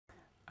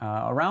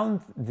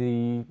Around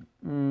the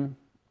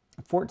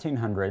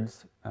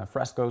 1400s,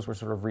 frescoes were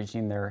sort of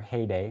reaching their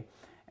heyday,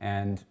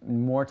 and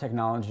more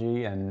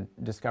technology and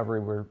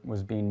discovery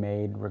was being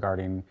made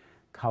regarding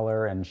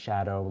color and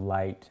shadow,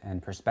 light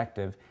and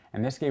perspective,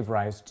 and this gave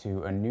rise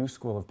to a new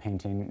school of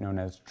painting known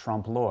as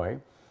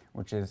trompe-l'oeil,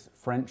 which is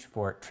French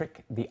for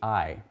trick the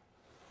eye.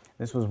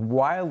 This was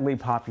wildly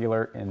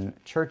popular in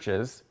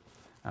churches.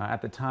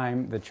 At the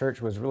time, the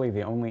church was really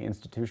the only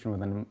institution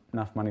with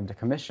enough money to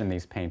commission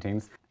these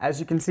paintings. As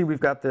you can see, we've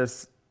got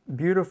this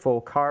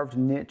beautiful carved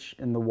niche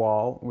in the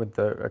wall with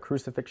a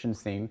crucifixion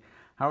scene.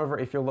 However,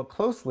 if you look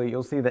closely,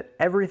 you'll see that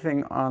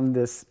everything on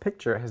this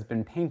picture has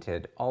been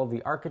painted. All of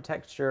the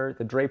architecture,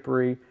 the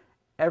drapery,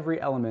 every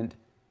element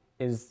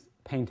is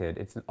painted.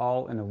 It's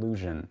all an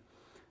illusion.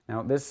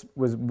 Now, this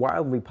was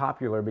wildly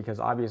popular because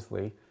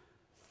obviously,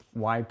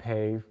 why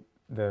pay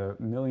the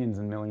millions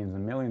and millions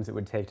and millions it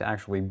would take to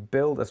actually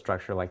build a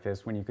structure like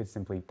this when you could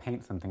simply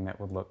paint something that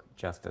would look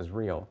just as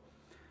real?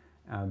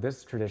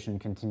 This tradition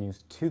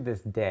continues to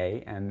this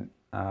day, and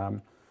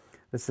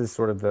this is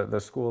sort of the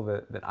school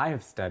that I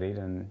have studied,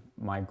 and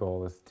my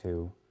goal is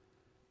to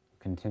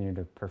continue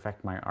to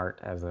perfect my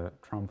art as a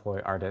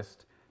trompe-l'oeil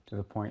artist to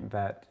the point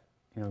that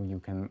you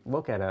can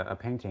look at a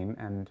painting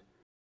and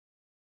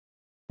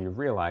you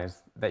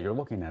realize that you're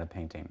looking at a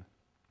painting.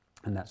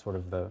 And that's sort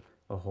of the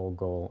whole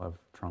goal of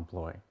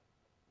trompe-l'oeil.